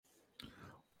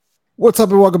What's up,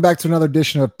 and welcome back to another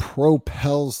edition of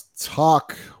Propels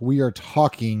Talk. We are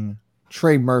talking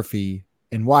Trey Murphy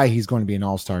and why he's going to be an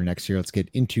all-star next year. Let's get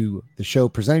into the show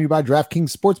presented to you by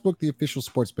DraftKings Sportsbook, the official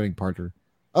sports betting partner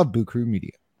of Boo Crew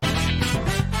Media.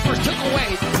 First took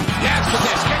away. That's the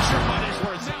best. Get your money's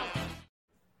worth out.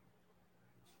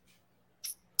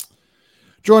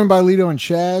 Joined by Lito and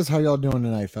Chaz. How y'all doing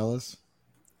tonight, fellas?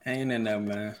 Ain't in there,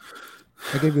 man.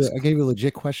 I gave you a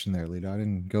legit question there, Lito. I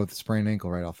didn't go with the sprained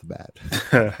ankle right off the bat.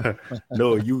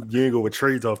 No, you ain't go with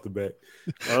trades off the bat.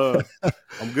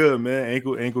 I'm good, man.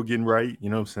 Ankle getting right. You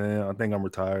know what I'm saying? I think I'm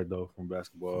retired though from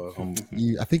basketball.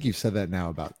 I think you've said that now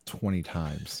about 20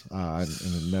 times, and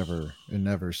it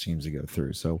never seems to go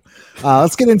through. So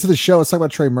let's get into the show. Let's talk about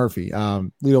Trey Murphy.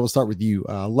 Lito, we'll start with you.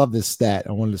 I love this stat.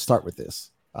 I wanted to start with this.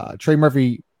 Trey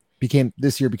Murphy became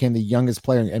the youngest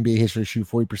player in NBA history to shoot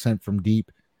 40% from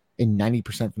deep and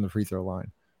 90% from the free throw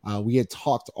line. We had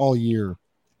talked all year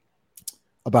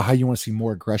about how you want to see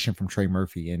more aggression from Trey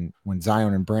Murphy. And when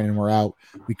Zion and Brandon were out,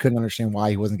 we couldn't understand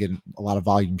why he wasn't getting a lot of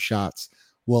volume shots.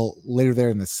 Well, later there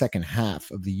in the second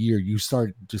half of the year, you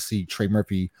started to see Trey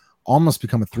Murphy almost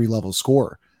become a 3-level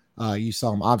scorer. You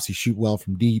saw him obviously shoot well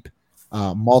from deep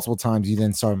multiple times. You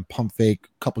then saw him pump fake,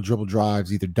 couple dribble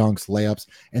drives, either dunks, layups.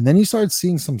 And then you started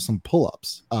seeing some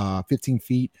pull-ups, 15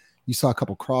 feet. You saw a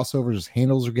couple crossovers. His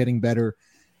handles are getting better.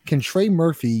 Can Trey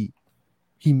Murphy,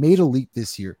 he made a leap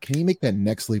this year. Can he make that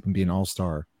next leap and be an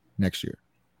all-star next year?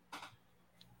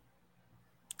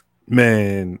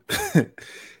 Man,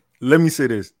 let me say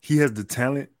this. He has the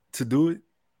talent to do it.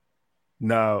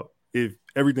 Now, if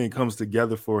everything comes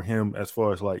together for him as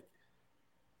far as like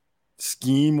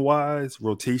scheme-wise,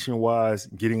 rotation-wise,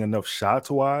 getting enough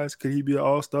shots-wise, could he be an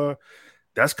all-star?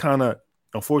 That's kind of,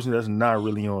 unfortunately, that's not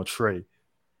really on Trey.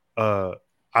 I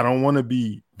don't want to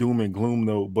be doom and gloom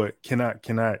though, but can I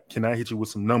hit you with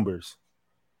some numbers?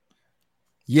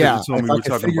 Yeah, if I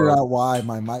can figure out why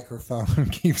my microphone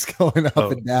keeps going up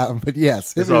and down, but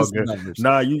yes, it's all good. Numbers.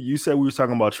 Nah, you said we were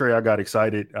talking about Trey. I got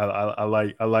excited. I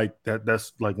like that.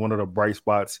 That's like one of the bright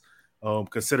spots.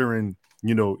 Considering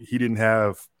he didn't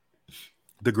have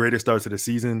the greatest starts of the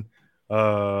season,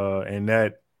 and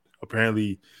that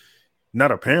not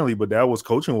apparently, but that was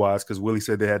coaching wise because Willie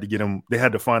said they had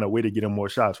to find a way to get him more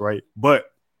shots, right? But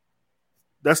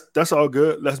that's all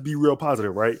good. Let's be real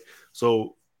positive, right?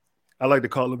 So I like to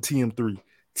call him TM3.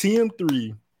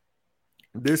 TM3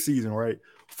 this season, right?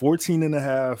 14 and a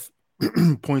half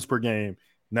points per game.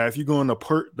 Now, if you go on the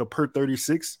per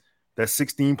 36, that's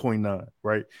 16.9,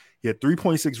 right? He had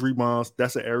 3.6 rebounds.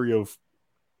 That's an area of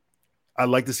I'd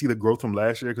like to see the growth from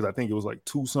last year because I think it was like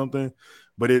 2 something,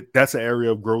 but that's an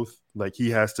area of growth. Like he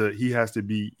has to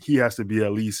be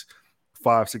at least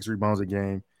 5-6 rebounds a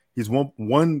game. He's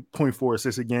 1.4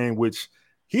 assists a game, which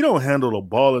he don't handle the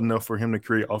ball enough for him to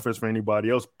create offense for anybody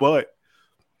else. But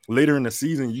later in the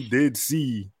season, you did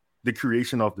see the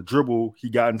creation off the dribble. He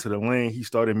got into the lane. He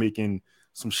started making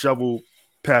some shovel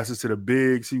passes to the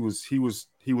bigs. He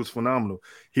was phenomenal.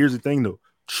 Here's the thing though.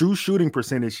 True shooting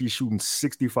percentage, he's shooting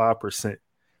 65%.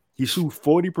 He shoots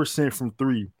 40% from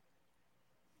 3.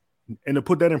 And to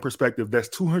put that in perspective, that's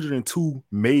 202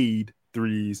 made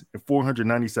threes and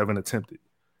 497 attempted,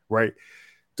 right?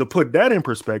 To put that in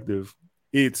perspective,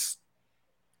 it's,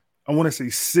 I want to say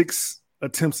 6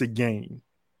 attempts a game.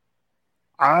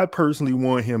 I personally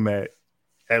want him at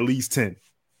least 10.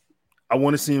 I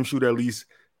want to see him shoot at least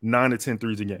 9 to 10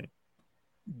 threes a game.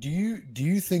 Do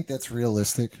you think that's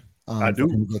realistic? I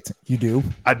do. You do?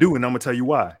 I do, and I'm gonna tell you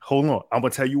why. Hold on. I'm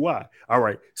gonna tell you why. All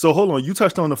right. So hold on. You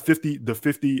touched on the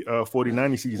 40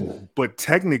 90 season, but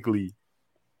technically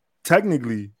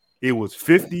it was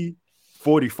 50,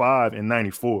 45, and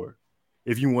 94.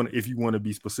 If you want to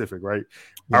be specific, right?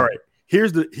 Yeah. All right.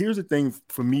 Here's the thing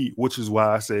for me, which is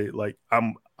why I say like I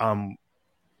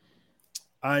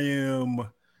am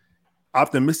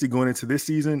optimistic going into this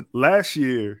season. Last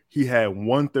year he had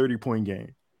 1 30-point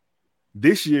game.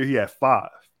 This year, he had 5.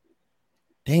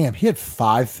 Damn, he had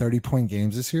 5 30-point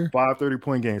games this year? 5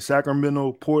 30-point games.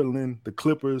 Sacramento, Portland, the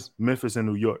Clippers, Memphis, and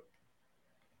New York.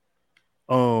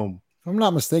 If I'm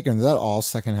not mistaken, is that all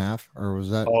second half? Or was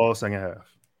that? All second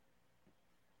half.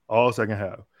 All second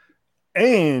half.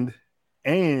 And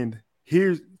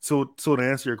here's so to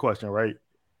answer your question, right?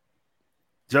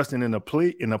 Justin, in the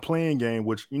playing game,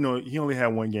 which, he only had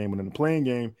 1 game, but in the playing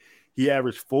game, he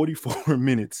averaged 44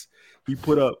 minutes. He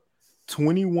put up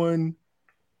 21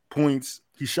 points.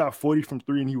 He shot 40 from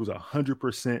 3, and he was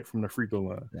 100% from the free throw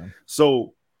line. Yeah.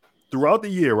 So throughout the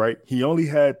year, right, he only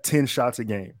had 10 shots a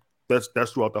game. That's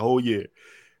throughout the whole year.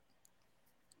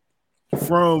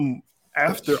 From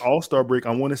after All-Star break,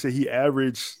 I want to say he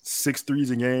averaged 6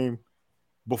 threes a game.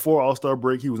 before All-Star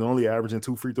break, he was only averaging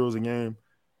 2 free throws a game.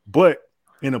 But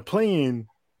in a play-in,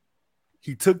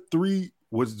 he took 3,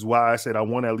 which is why I said I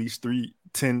want at least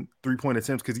 10 3-point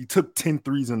attempts, because he took 10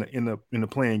 threes in the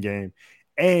playing game.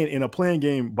 And in a playing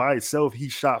game by itself, he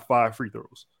shot 5 free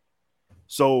throws.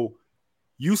 So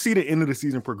you see the end of the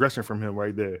season progression from him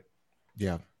right there.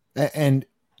 Yeah. And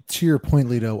to your point,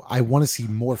 Lito, I want to see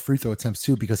more free throw attempts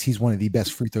too, because he's one of the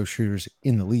best free throw shooters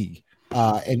in the league.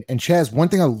 And Chaz, one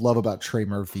thing I love about Trey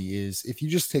Murphy is if you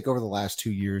just take over the last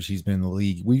 2 years he's been in the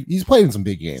league, he's played in some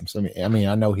big games. I mean,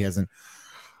 I know he didn't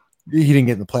get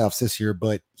in the playoffs this year,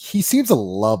 but he seems to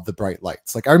love the bright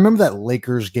lights. Like I remember that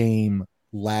Lakers game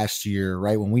last year,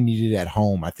 right? When we needed it at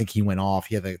home, I think he went off.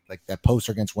 He had that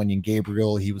poster against Wenyan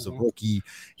Gabriel. He was a rookie.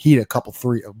 He had a couple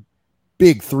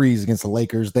big threes against the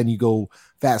Lakers. Then you go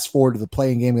fast forward to the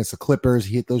playing game against the Clippers.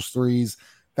 He hit those threes.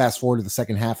 Fast forward to the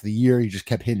second half of the year, he just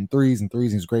kept hitting threes. And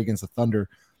he was great against the Thunder.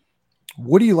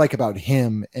 What do you like about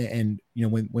him? And you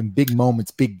know, when big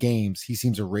moments, big games, he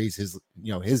seems to raise his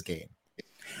game.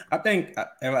 I think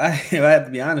if I have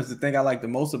to be honest, the thing I like the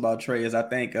most about Trey is I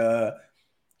think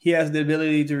he has the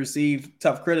ability to receive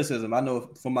tough criticism. I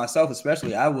know for myself,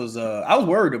 especially, I was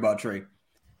worried about Trey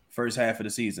first half of the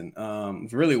season.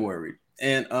 Was really worried,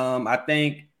 and I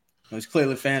think I was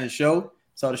clearly a fan of the show.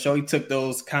 Saw the show. He took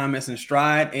those comments in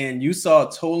stride, and you saw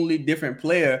a totally different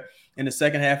player in the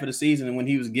second half of the season. And when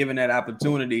he was given that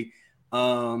opportunity,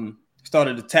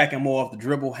 started attacking more off the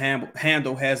dribble.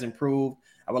 Handle has improved.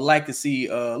 I would like to see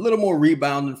a little more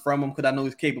rebounding from him, because I know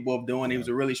he's capable of doing. He was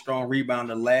a really strong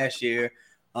rebounder last year.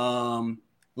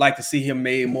 Like to see him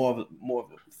made more of a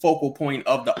focal point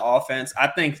of the offense. I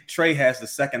think Trey has the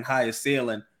second highest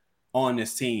ceiling on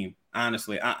this team.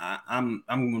 Honestly, I'm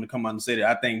going to come out and say that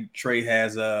I think Trey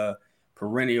has a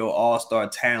perennial all-star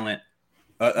talent,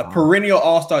 a perennial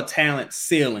all-star talent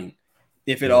ceiling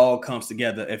if it all comes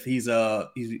together. If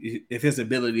if his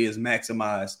ability is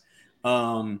maximized.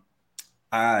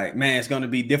 It's going to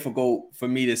be difficult for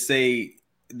me to say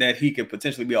that he could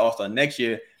potentially be all-star next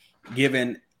year,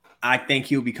 given I think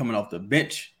he'll be coming off the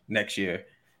bench next year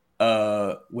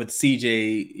with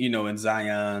CJ, and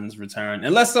Zion's return.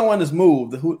 Unless someone is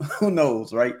moved, who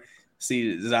knows, right?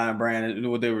 See Zion Brand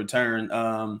with their return.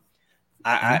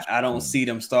 I don't see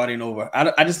them starting over.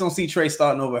 I just don't see Trey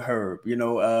starting over Herb.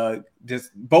 Just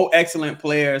both excellent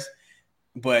players,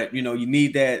 but you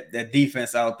need that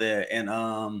defense out there,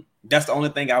 and that's the only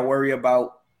thing I worry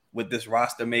about with this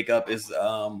roster makeup is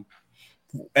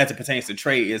as it pertains to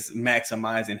Trey is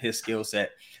maximizing his skill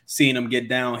set, seeing him get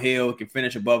downhill, can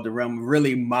finish above the rim.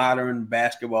 Really modern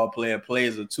basketball player,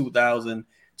 plays a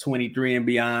 2023 and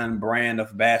beyond brand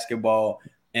of basketball.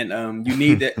 And you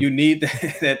need that. You need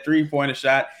that 3-pointer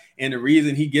shot. And the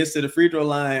reason he gets to the free throw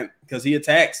line because he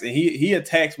attacks, and he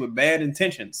attacks with bad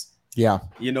intentions. Yeah,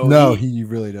 he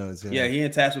really does. Yeah, he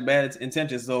attacks with bad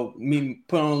intentions. So,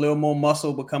 put on a little more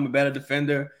muscle, become a better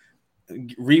defender,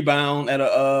 rebound at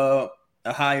a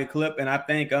higher clip, and I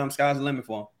think sky's the limit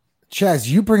for him. Chaz,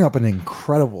 you bring up an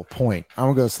incredible point. I'm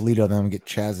gonna go to Lito, then I'm gonna get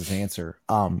Chaz's answer.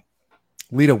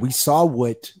 Lito, we saw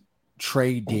what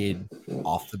Trey did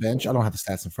off the bench. I don't have the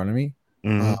stats in front of me.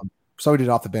 So he did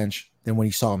off the bench. Then when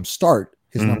he saw him start,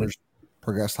 his numbers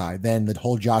progressed high. Then the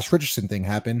whole Josh Richardson thing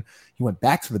happened. He went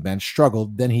back to the bench,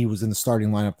 struggled. Then he was in the starting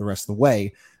lineup the rest of the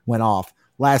way, went off.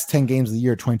 Last 10 games of the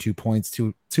year, 22 points,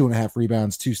 2.5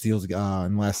 rebounds, 2 steals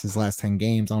in his last 10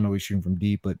 games. I don't know if he's shooting from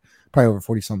deep, but probably over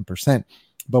 40-something%.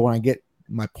 But when I get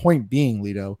my point being,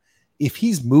 Lito, if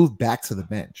he's moved back to the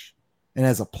bench and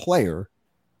as a player,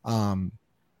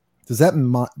 does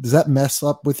that mess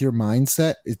up with your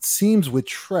mindset? It seems with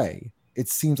Trey, it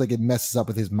seems like it messes up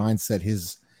with his mindset,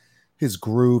 his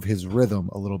groove, his rhythm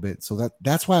a little bit. So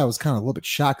that's why I was kind of a little bit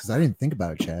shocked, because I didn't think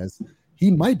about it, Chaz.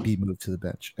 He might be moved to the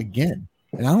bench again,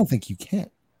 and I don't think you can.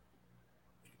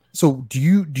 So do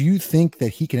you think that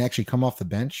he can actually come off the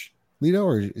bench, Lito,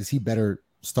 or is he better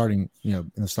starting,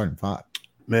 in the starting 5?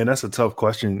 Man, that's a tough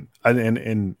question.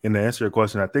 And to answer your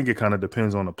question, I think it kind of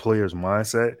depends on the player's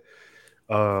mindset.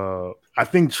 I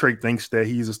think Trey thinks that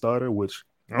he's a starter, which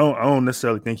I don't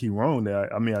necessarily think he's wrong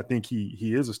there. I think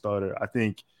he is a starter. I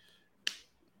think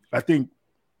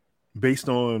based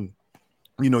on,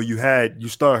 you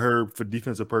start Herb for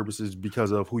defensive purposes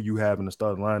because of who you have in the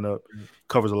starting lineup,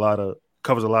 covers a lot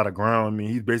of ground.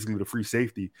 He's basically the free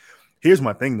safety. Here's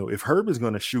my thing though. If Herb is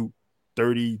going to shoot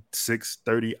 36,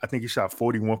 30, I think he shot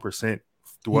 41%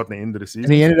 throughout the end of the season.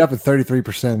 And he ended up at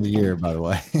 33% of the year, by the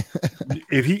way.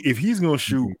 if he's going to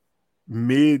shoot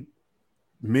mid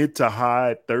to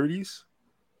high 30s,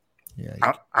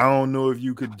 I don't know if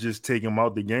you could just take him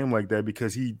out the game like that,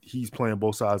 because he's playing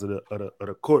both sides of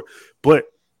the court. But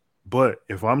But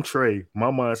if I'm Trey,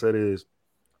 my mindset is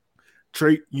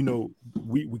Trey,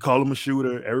 we call him a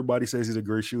shooter. Everybody says he's a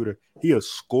great shooter. He a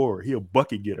scorer. He a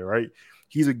bucket getter, right?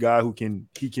 He's a guy who can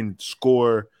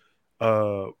score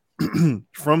uh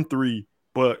from three.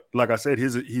 But like I said,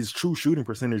 his true shooting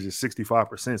percentage is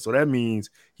 65%. So that means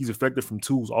he's effective from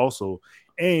twos also.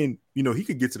 And he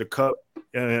could get to the cup.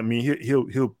 I mean,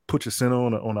 he'll put your center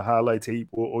on a highlight tape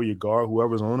or your guard,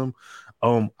 whoever's on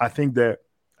him. I think that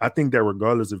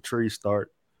regardless if Trey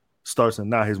starts or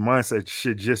not, his mindset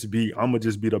should just be, I'm gonna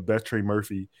just be the best Trey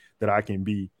Murphy that I can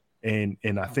be. And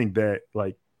I think that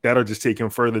that'll just take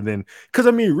him further than, because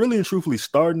I mean, really and truthfully,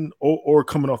 starting or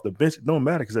coming off the bench, it don't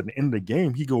matter, because at the end of the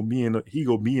game, he go be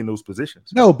in those positions.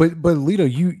 No, but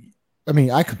Lito, I mean,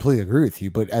 I completely agree with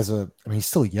you, but he's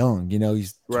still young,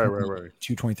 he's Right.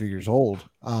 23 years old.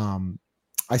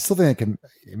 I still think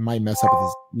it might mess up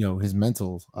with his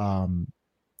mental, and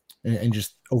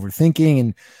just overthinking.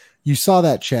 And you saw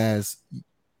that, Chaz,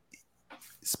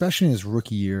 especially in his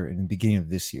rookie year and the beginning of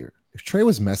this year. If Trey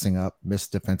was messing up,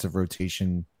 missed defensive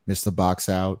rotation, missed the box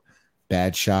out,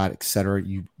 bad shot, etc.,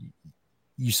 you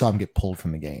saw him get pulled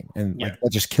from the game, and that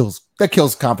just kills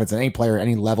confidence in any player,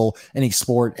 any level, any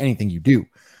sport, anything you do.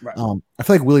 Right. I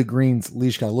feel like Willie Green's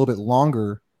leash got a little bit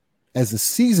longer as the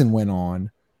season went on.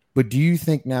 But do you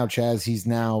think now, Chaz, he's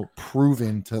now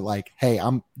proven to hey,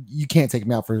 you can't take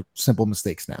me out for simple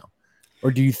mistakes now? Or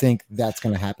do you think that's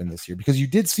going to happen this year? Because you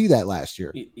did see that last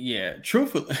year. Yeah,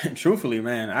 truthfully,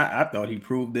 man, I thought he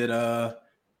proved it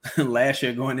last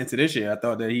year going into this year. I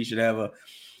thought that he should have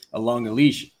a longer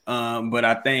leash. But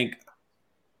I think,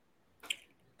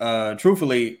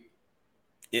 truthfully,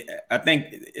 I think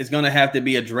it's going to have to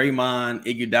be a Draymond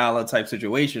Iguodala type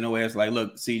situation where it's like,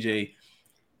 look, CJ,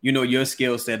 your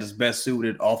skill set is best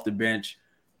suited off the bench.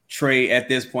 Trey, at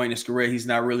this point in his career, he's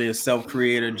not really a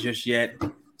self-creator just yet.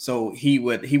 So he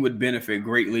would benefit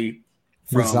greatly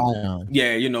from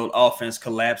Zion. Offense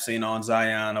collapsing on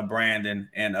Zion or Brandon.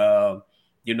 And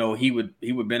he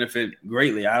would benefit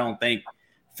greatly. I don't think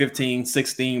 15,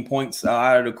 16 points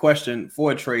are out of the question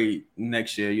for a trade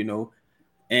next year,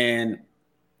 And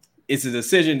it's a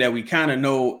decision that we kind of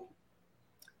know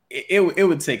it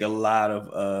would take a lot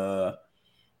of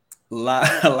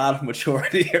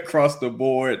maturity across the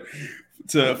board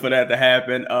for that to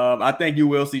happen. I think you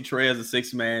will see Trey as a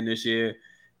sixth man this year.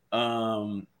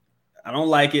 I don't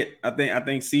like it. I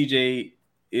think CJ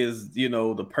is,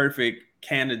 the perfect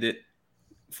candidate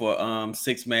for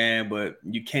sixth man, but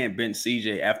you can't bench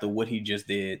CJ after what he just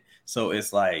did. So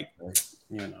it's like,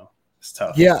 it's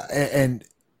tough. Yeah, and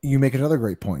you make another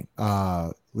great point.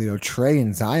 Trey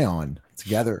and Zion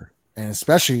together, and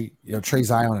especially Trey,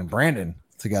 Zion, and Brandon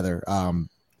together.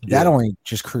 That only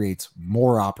just creates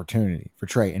more opportunity for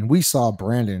Trey. And we saw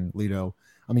Brandon, Lito.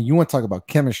 I mean, you want to talk about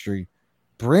chemistry.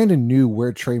 Brandon knew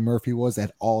where Trey Murphy was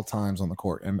at all times on the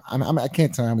court. And I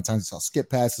can't tell you how many times I saw skip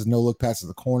passes, no look passes to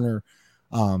the corner,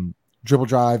 dribble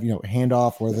drive,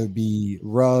 handoff, whether it be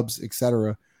rubs,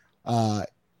 etc.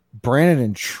 Brandon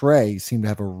and Trey seem to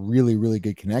have a really, really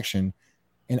good connection.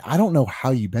 And I don't know how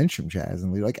you bench him, Jazz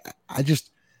and Lito.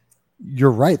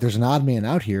 You're right. There's an odd man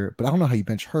out here, but I don't know how you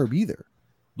bench Herb either.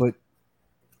 But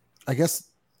I guess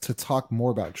to talk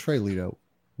more about Trey, Lito,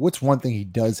 what's one thing he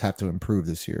does have to improve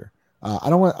this year? I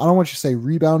don't want you to say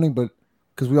rebounding, but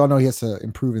because we all know he has to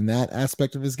improve in that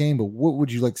aspect of his game. But what would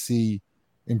you like to see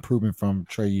improvement from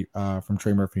Trey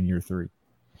Murphy in year 3?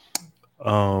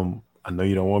 I know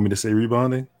you don't want me to say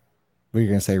rebounding. What are you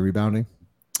gonna say, rebounding?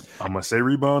 I'm gonna say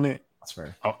rebounding. That's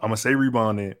fair. I'm gonna say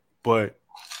rebounding, but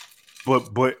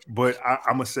I'm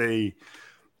gonna say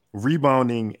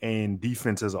rebounding and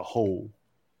defense as a whole.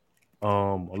 A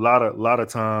lot of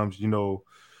times,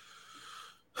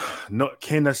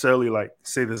 can't necessarily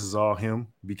say this is all him,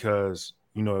 because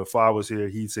if I was here,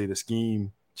 he'd say the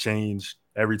scheme changed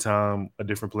every time a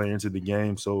different player entered the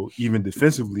game. So even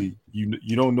defensively,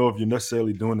 you don't know if you're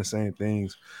necessarily doing the same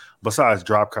things. Besides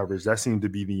drop coverage, that seemed to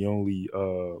be the only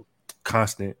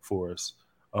constant for us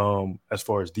as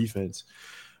far as defense.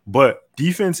 But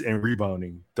defense and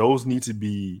rebounding, those need to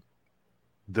be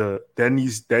that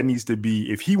needs to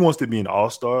be, if he wants to be an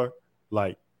all-star,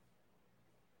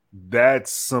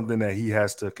 that's something that he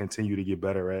has to continue to get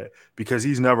better at, because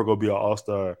he's never going to be an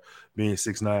all-star being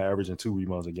 6'9", averaging 2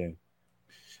 rebounds a game.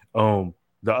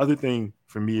 The other thing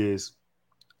for me is,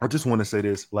 I just want to say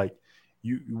this,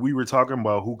 we were talking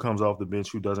about who comes off the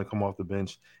bench, who doesn't come off the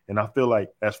bench, and I feel like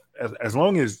as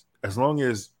long as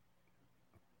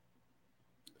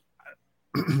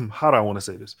how do I want to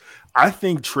say this? I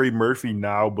think Trey Murphy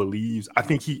now believes. I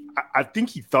think he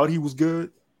thought he was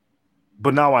good,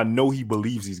 but now I know he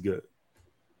believes he's good.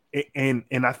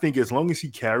 And I think as long as he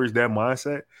carries that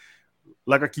mindset,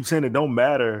 like I keep saying, it don't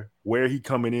matter where he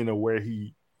coming in or where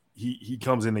he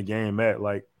comes in the game at.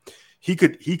 Like he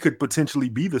could potentially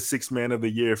be the sixth man of the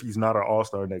year if he's not an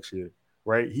all-star next year,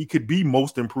 right? He could be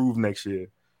most improved next year.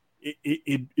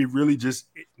 It really just,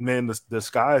 man, the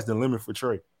sky is the limit for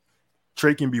Trey.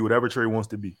 Trey can be whatever Trey wants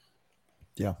to be.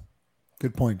 Yeah,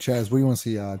 good point, Chaz. What do you want to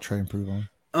see Trey improve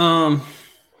on?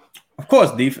 Of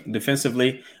course,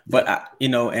 defensively, but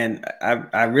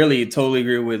I really totally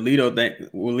agree with Lito.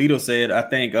 What Lito said. I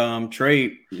think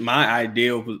Trey, my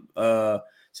ideal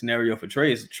scenario for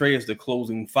Trey is the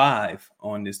closing five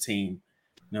on this team.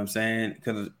 You know what I'm saying?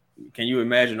 Because can you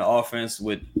imagine the offense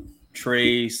with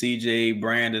Trey, CJ,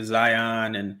 Brandon,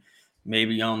 Zion, and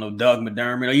maybe, I don't know, Doug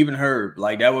McDermott or even Herb?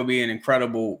 Like, that would be an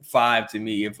incredible five to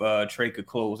me if Trey could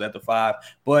close at the five.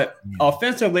 But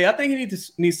offensively, I think he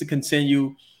needs to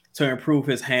continue to improve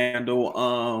his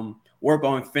handle, work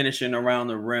on finishing around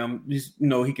the rim. Just, he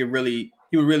would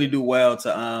really do well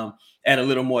to add a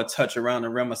little more touch around the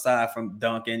rim aside from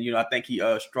dunking. I think he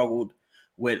struggled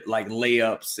with like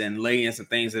layups and lay-ins and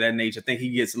things of that nature. I think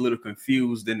he gets a little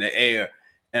confused in the air.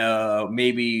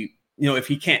 Maybe, if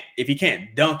he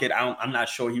can't dunk it, I'm not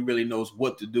sure he really knows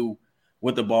what to do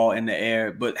with the ball in the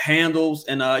air. But handles,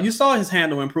 and you saw his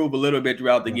handle improve a little bit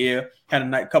throughout the year. Had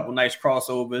a couple nice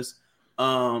crossovers.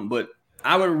 But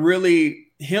I would really,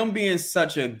 him being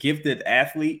such a gifted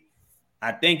athlete,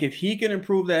 I think if he can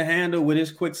improve that handle with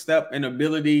his quick step and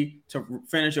ability to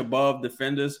finish above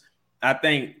defenders, I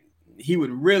think he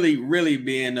would really, really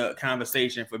be in a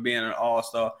conversation for being an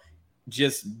all-star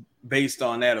just based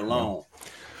on that alone.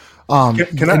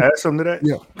 Can I add something to that?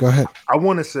 Yeah, go ahead. I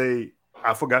want to say,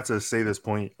 I forgot to say this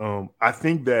point. I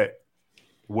think that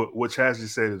what Chaz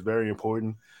just said is very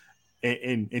important.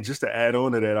 And just to add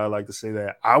on to that, I like to say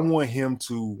that I want him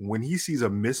to, when he sees a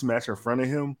mismatch in front of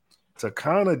him, to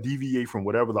kind of deviate from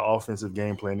whatever the offensive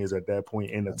game plan is at that point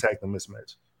and attack the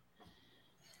mismatch.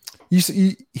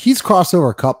 He's crossed over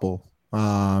a couple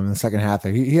in the second half.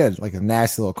 He had like a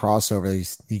nasty little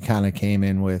crossover. He kind of came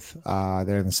in with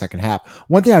there in the second half.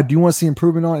 One thing I do want to see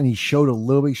improvement on, and he showed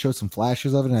some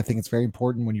flashes of it, and I think it's very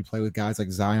important when you play with guys like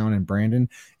Zion and Brandon,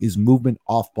 is movement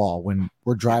off ball when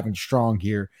we're driving strong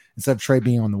here. Instead of Trey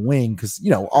being on the wing, because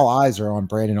all eyes are on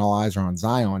Brandon, all eyes are on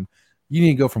Zion. You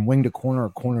need to go from wing to corner or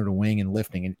corner to wing and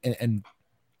lifting. And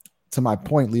to my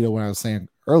point, Lito, when I was saying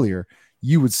earlier,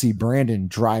 you would see Brandon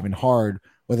driving hard,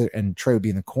 and Trey would be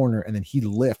in the corner, and then he'd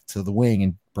lift to the wing,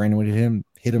 and Brandon would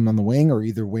hit him on the wing, or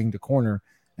either wing to corner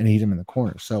and hit him in the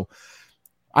corner. So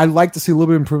I'd like to see a little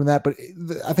bit of improvement in that, but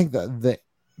I think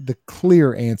the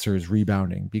clear answer is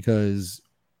rebounding, because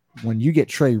when you get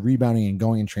Trey rebounding and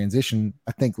going in transition,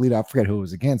 I think, Lito, I forget who it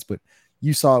was against, but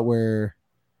you saw it where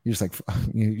you're just like,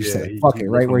 you said, fuck it,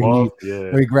 right? Where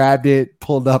he grabbed it,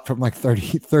 pulled up from like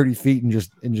 30 feet and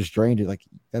just drained it. Like,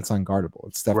 that's unguardable.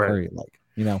 It's Steph Curry,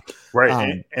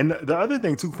 Right. And the other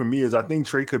thing too for me is I think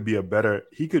Trey could be a better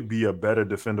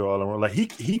defender all around. Like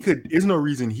he could, there's no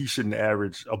reason he shouldn't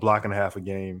average a block and a half a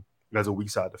game as a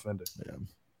weak side defender.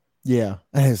 Yeah.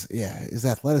 His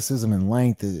athleticism and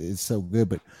length is so good.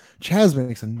 But Chaz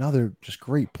makes another just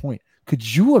great point.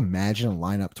 Could you imagine a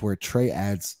lineup to where Trey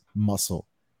adds muscle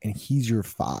and he's your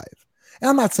five? And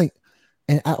I'm not saying,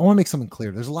 and I want to make something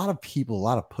clear. There's a lot of people, a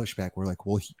lot of pushback. We're like,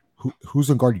 well, who's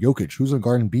going to guard Jokic? Who's going to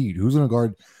guard Embiid? Who's going to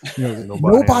guard,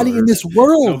 nobody in this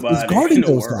world is guarding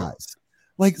those guys.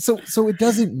 Like, so it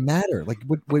doesn't matter. Like,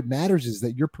 what matters is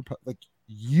that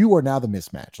you are now the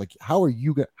mismatch. Like, how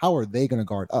are they going to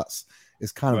guard us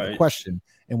is kind of the question.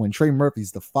 And when Trey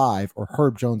Murphy's the five or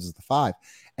Herb Jones is the five,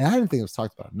 and I didn't think it was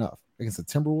talked about enough against the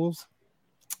Timberwolves.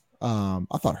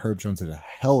 I thought Herb Jones did a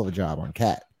hell of a job on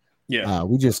Cat. Yeah.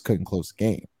 We just couldn't close the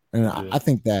game. And I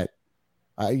think that,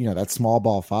 that small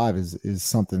ball five is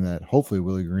something that hopefully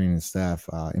Willie Green and staff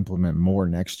implement more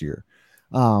next year.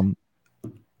 We'll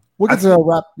get to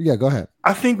wrap. Yeah, go ahead.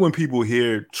 I think when people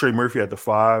hear Trey Murphy at the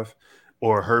five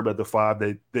or Herb at the five,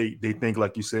 they think,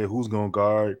 like you said, who's going to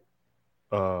guard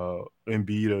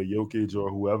Embiid or Jokic or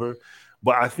whoever.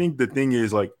 But I think the thing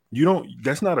is, like,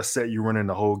 that's not a set you run in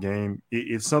the whole game.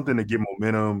 It's something to get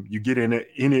momentum. You get in it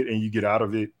and you get out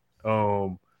of it.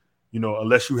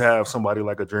 Unless you have somebody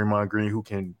like a Draymond Green who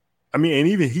can, and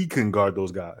even he couldn't guard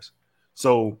those guys.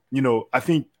 So, I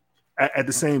think at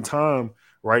the same time,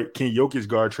 right, can Jokic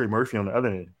guard Trey Murphy on the other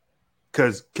end?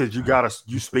 Because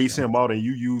you space him out and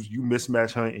you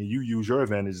mismatch hunt and you use your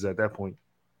advantages at that point.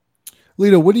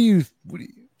 Lito, who do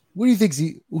you think's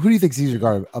easier to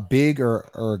guard, a big or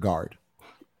a guard?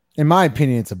 In my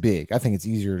opinion, it's a big. I think it's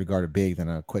easier to guard a big than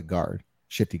a quick guard,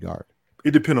 shifty guard.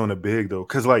 It depends on the big though,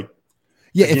 because like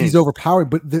Yeah, if he's overpowered,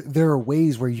 but there are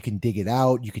ways where you can dig it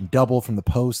out. You can double from the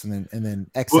post and then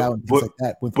X out and things like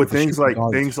that. But things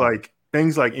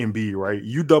like Embiid, right?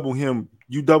 You double him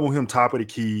top of the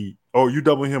key, or you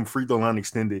double him free throw line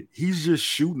extended. He's just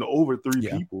shooting over three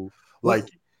people. Like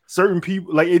certain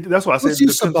people, that's why I said. Let's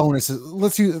use Sabonis.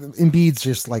 Let's use Embiid's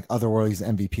just like otherworld's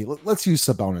MVP. Let's use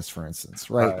Sabonis for instance,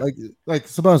 right? Like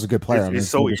Sabonis is a good player. It's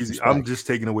so easy. I'm just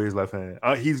taking away his left hand.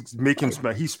 He's making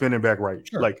he's spinning back right.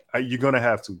 Sure. Like you're gonna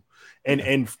have to.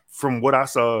 And from what I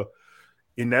saw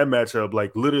in that matchup,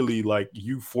 like literally, like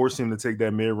you force him to take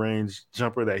that mid range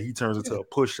jumper that he turns into a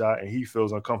push shot, and he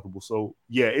feels uncomfortable. So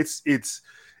yeah,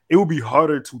 it would be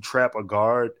harder to trap a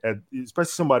guard,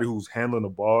 especially somebody who's handling the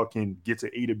ball, can get to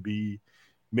A to B,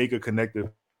 make a connective.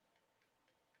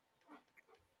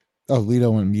 Oh,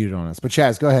 Lito went muted on us. But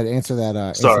Chaz, go ahead, answer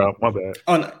that. Sorry, my bad.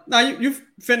 Oh no, you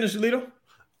finished, Lito.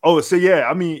 Oh, so yeah,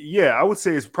 I mean, yeah, I would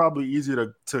say it's probably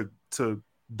easier to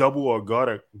double or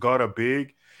guard a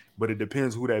big, but it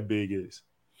depends who that big is.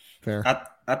 Fair.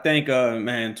 I think,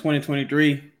 man,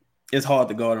 2023. It's hard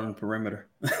to guard on the perimeter.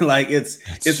 Like it's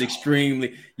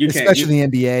extremely especially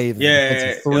in the NBA.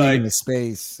 Yeah, three in the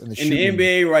space and in the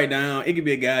NBA right now, it could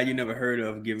be a guy you never heard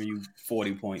of giving you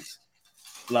 40 points.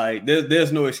 Like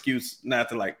there's no excuse not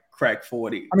to like crack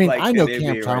 40. I mean, like, I know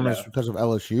Cam Thomas because of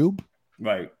LSU,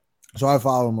 right? So I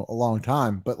follow him a long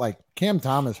time. But like Cam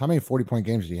Thomas, how many 40-point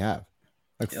games did he have?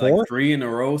 Like 4, like 3 in a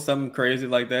row, something crazy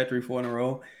like that. 3, 4 in a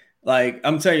row. Like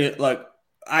I'm telling you, like.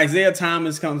 Isaiah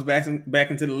Thomas comes back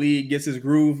into the league, gets his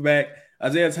groove back.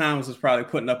 Isaiah Thomas is probably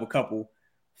putting up a couple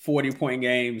 40-point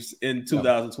games in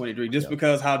 2023 just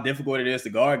because how difficult it is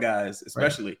to guard guys,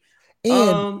 especially. Right.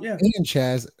 And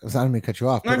Chaz, I was not going to cut you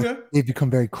off, but they've become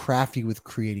very crafty with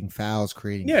creating fouls,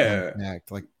 creating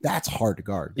contact. Like that's hard to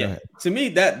guard. Yeah, to me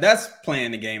that's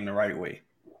playing the game the right way.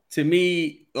 To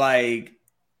me, like,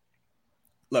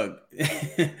 look,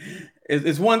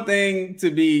 it's one thing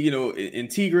to be,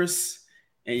 integrous.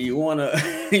 And you wanna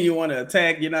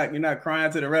attack, you're not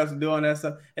crying to the refs and doing that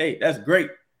stuff. Hey, that's great.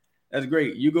 That's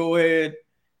great. You go ahead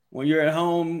when you're at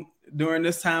home during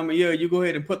this time of year, you go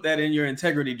ahead and put that in your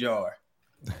integrity jar.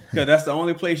 Because that's the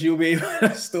only place you'll be able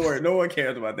to store it. No one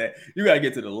cares about that. You gotta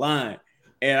get to the line.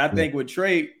 And I think with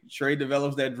Trey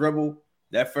develops that dribble,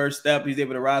 that first step, he's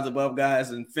able to rise above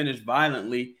guys and finish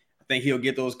violently. I think he'll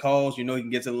get those calls. He can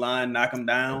get to the line, knock them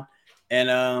down.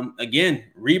 And again,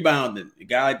 rebounding. A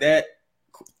guy like that.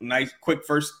 Nice quick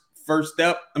first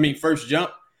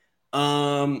jump.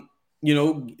 Not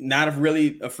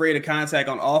really afraid of contact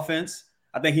on offense.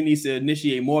 I think he needs to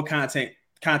initiate more contact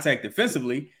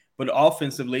defensively, but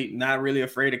offensively, not really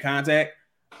afraid of contact.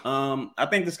 I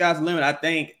think the sky's the limit. I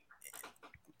think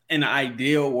in the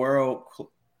ideal world,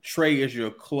 Trey is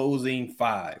your closing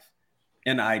 5.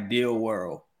 In the ideal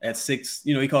world, at 6,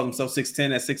 he calls himself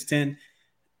 6'10". At 6'10",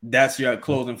 that's your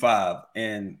closing 5,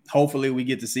 and hopefully we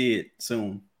get to see it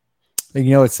soon. And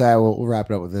it's sad. We'll wrap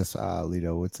it up with this,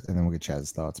 Lito, and then we'll get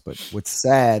Chaz's thoughts. But what's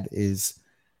sad is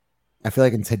I feel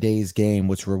like in today's game,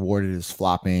 what's rewarded is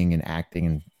flopping and acting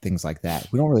and things like that.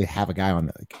 We don't really have a guy on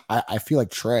that. Like, I feel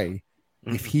like Trey,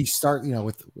 if he start,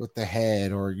 with the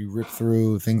head or you rip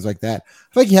through things like that,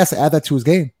 I feel like he has to add that to his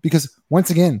game because once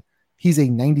again, he's a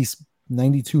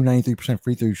 93%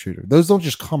 free throw shooter. Those don't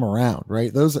just come around,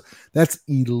 right? That's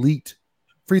elite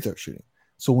free throw shooting.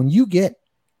 So when you get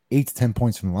 8 to 10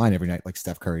 points from the line every night, like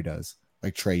Steph Curry does,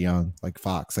 like Trae Young, like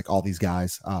Fox, like all these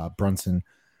guys, Brunson,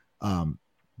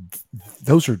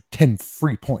 those are 10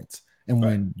 free points. And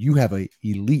when you have a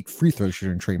elite free throw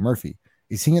shooter in Trey Murphy,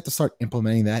 is he going to have to start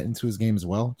implementing that into his game as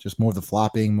well? Just more of the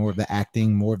flopping, more of the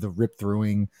acting, more of the rip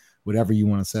throwing, whatever you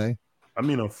want to say. I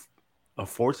mean,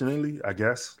 unfortunately, I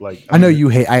guess. Like I know you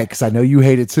hate, because I know you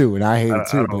hate it too, and I hate it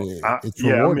too. It's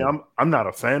rewarding. I mean, I'm not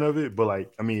a fan of it, but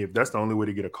like, I mean, if that's the only way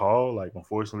to get a call, like,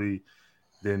 unfortunately,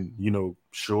 then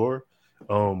sure.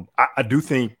 I do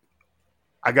think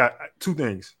I got 2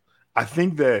 things. I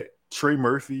think that Trey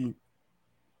Murphy,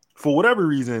 for whatever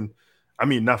reason, I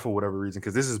mean, not for whatever reason,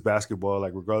 because this is basketball.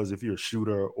 Like, regardless if you're a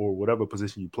shooter or whatever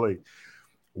position you play,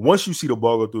 once you see the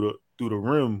ball go through the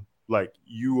rim, like,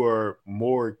 you are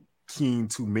more keen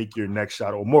to make your next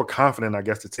shot, or more confident, I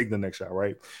guess, to take the next shot,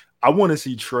 right? I want to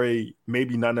see Trey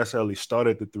maybe not necessarily start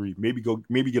at the 3, maybe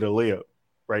get a layup,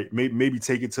 right? Maybe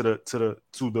take it to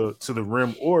the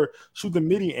rim or shoot the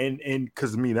midi, and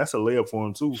because to me that's a layup for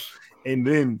him too, and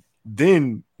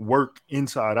then work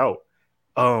inside out.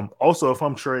 Also, if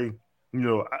I'm Trey,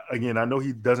 again, I know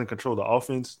he doesn't control the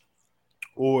offense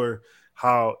or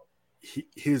how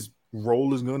his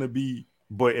role is going to be,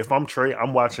 but if I'm Trey,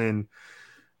 I'm watching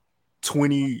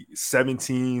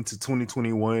 2017 to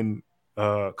 2021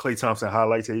 Klay Thompson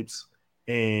highlight tapes,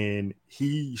 and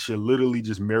he should literally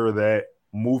just mirror that,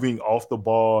 moving off the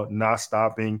ball, not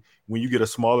stopping. When you get a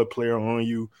smaller player on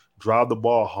you, drive the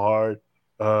ball hard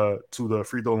to the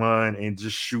free throw line and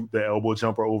just shoot the elbow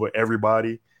jumper over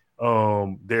everybody.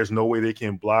 There's no way they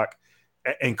can block.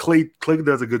 And Clay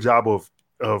does a good job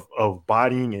of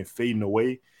bodying and fading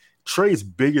away. Trey's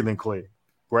bigger than Clay,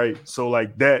 right? So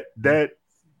like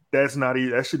that's not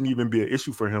that shouldn't even be an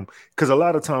issue for him, because a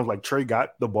lot of times like Trey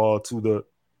got the ball to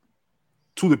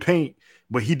the paint,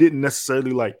 but he didn't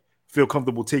necessarily like feel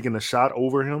comfortable taking a shot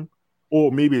over him,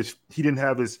 or maybe he didn't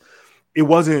have it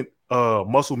wasn't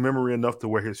muscle memory enough to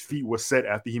where his feet were set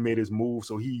after he made his move,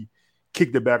 so he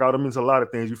kicked it back out. I mean, it's a lot of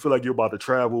things. You feel like you're about to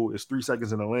travel. It's 3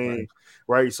 seconds in the lane,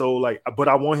 right? So like, but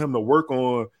I want him to work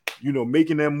on,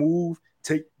 making that move,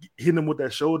 hitting him with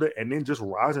that shoulder, and then just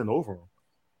rising over him.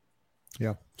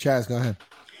 Yeah, Chaz, go ahead.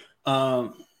 I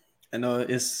know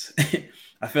it's.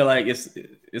 I feel like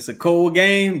it's a cold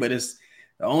game, but it's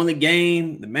the only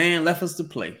game the man left us to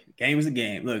play. The game is a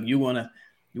game. Look, you wanna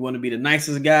be the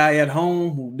nicest guy at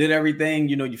home who did everything.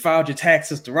 You filed your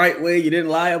taxes the right way. You didn't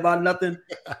lie about nothing,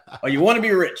 or you want to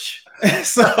be rich.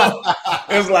 So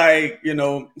it's like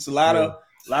it's a lot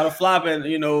of flopping.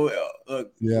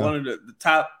 One of the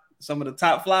top. Some of the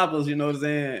top floppers, you know what I'm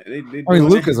saying?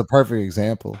 Luka's a perfect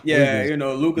example. Yeah,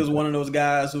 Luka's one of those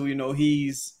guys who,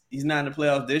 he's not in the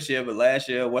playoffs this year, but last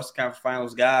year, Western Conference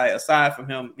Finals guy. Aside from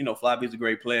him, Floppy's a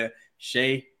great player.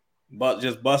 Shea, but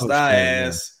just bust our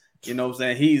ass. Yeah. You know what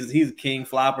I'm saying? He's a king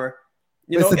flopper.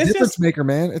 It's a difference maker,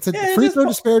 man. It's a free throw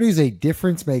disparity is a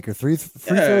difference maker. Free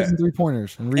throws and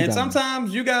 3-pointers and rebounds. And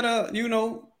sometimes you gotta,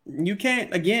 you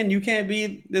can't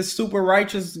be this super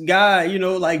righteous guy,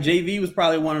 like JV was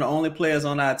probably one of the only players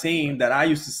on our team that I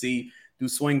used to see do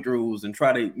swing throughs and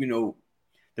try to,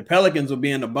 the Pelicans will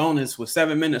be in the bonus with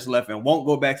 7 minutes left and won't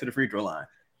go back to the free throw line.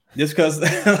 Just because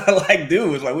like,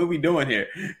 dude, it's like, what are we doing here?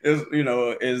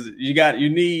 You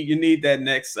need that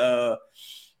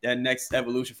next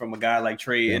evolution from a guy like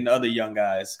Trey and the other young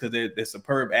guys, because they're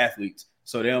superb athletes.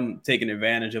 So them taking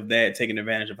advantage of that, taking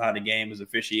advantage of how the game is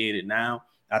officiated now,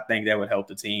 I think that would help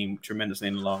the team tremendously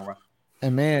in the long run.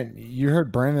 And man, you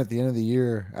heard Brandon at the end of the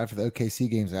year after the OKC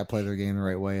games, I play their game the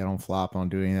right way. I don't flop. I don't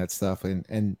do any of that stuff.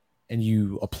 And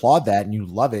you applaud that and you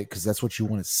love it because that's what you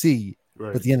want to see. Right.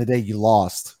 But at the end of the day, you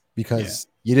lost because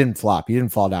you didn't flop, you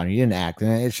didn't fall down, you didn't act.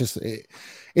 And it's just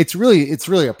it's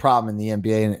really a problem in the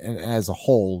NBA and as a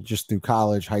whole, just through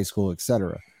college, high school,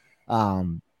 etc.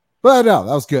 But no,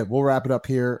 that was good. We'll wrap it up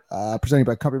here. Presented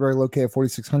by Company Berry, located at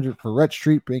 4600 Perrette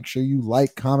Street. Make sure you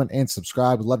like, comment, and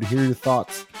subscribe. We'd love to hear your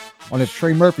thoughts on if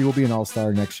Trey Murphy will be an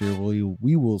all-star next year.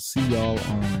 We will see y'all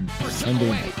on Sunday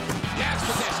night.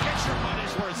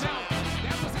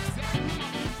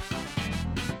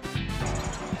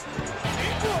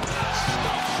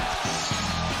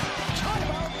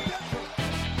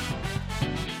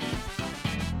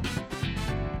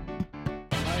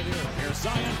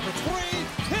 Zion for three,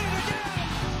 hit it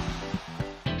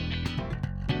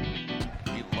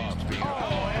again! He loves being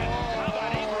how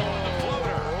about Ingram on the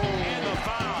floater and the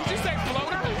foul? Did you say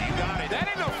floater? You got it. That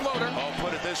ain't no floater. Oh,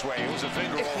 put it this way, it was a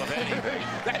finger roll of anything.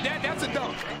 That's a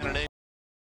dunk.